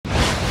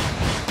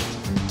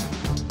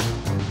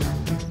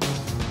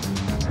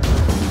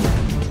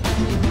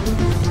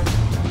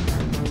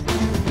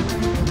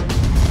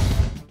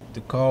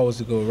call was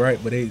to go right,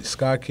 but they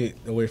sky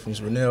kicked away from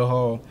Renell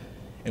Hall.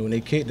 And when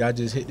they kicked, I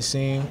just hit the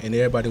seam, and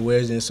everybody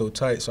wedged in so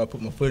tight, so I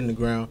put my foot in the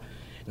ground,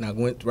 and I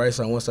went right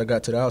side. Once I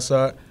got to the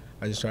outside,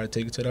 I just tried to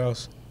take it to the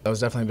house. That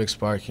was definitely a big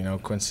spark. You know,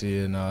 Quincy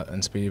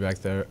and Speedy back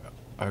there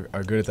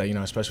are good at that. You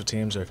know, special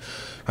teams are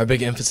a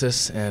big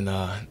emphasis, and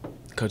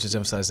coaches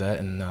emphasize that,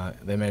 and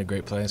they made a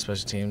great play. And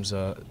special teams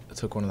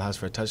took one of the house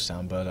for a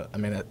touchdown. But I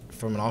mean,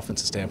 from an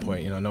offensive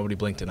standpoint, you know, nobody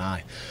blinked an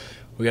eye.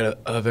 We got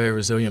a very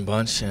resilient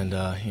bunch, and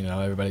you know,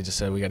 everybody just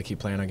said we got to keep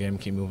playing our game,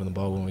 keep moving the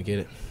ball when we get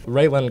it.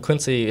 Right when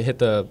Quincy hit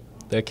the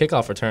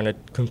kickoff return, it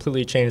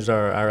completely changed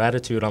our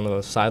attitude on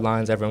the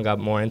sidelines. Everyone got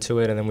more into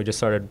it, and then we just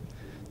started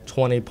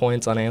 20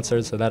 points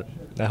unanswered, so that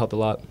helped a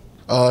lot.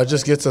 It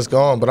just gets us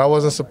going, but I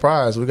wasn't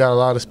surprised. We got a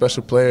lot of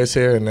special players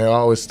here, and they're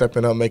always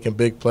stepping up, making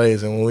big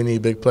plays, and when we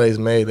need big plays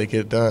made, they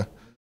get done.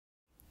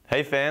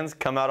 Hey fans,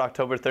 come out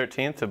October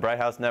 13th to Bright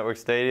House Network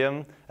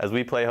Stadium as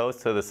we play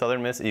host to the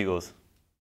Southern Miss Eagles.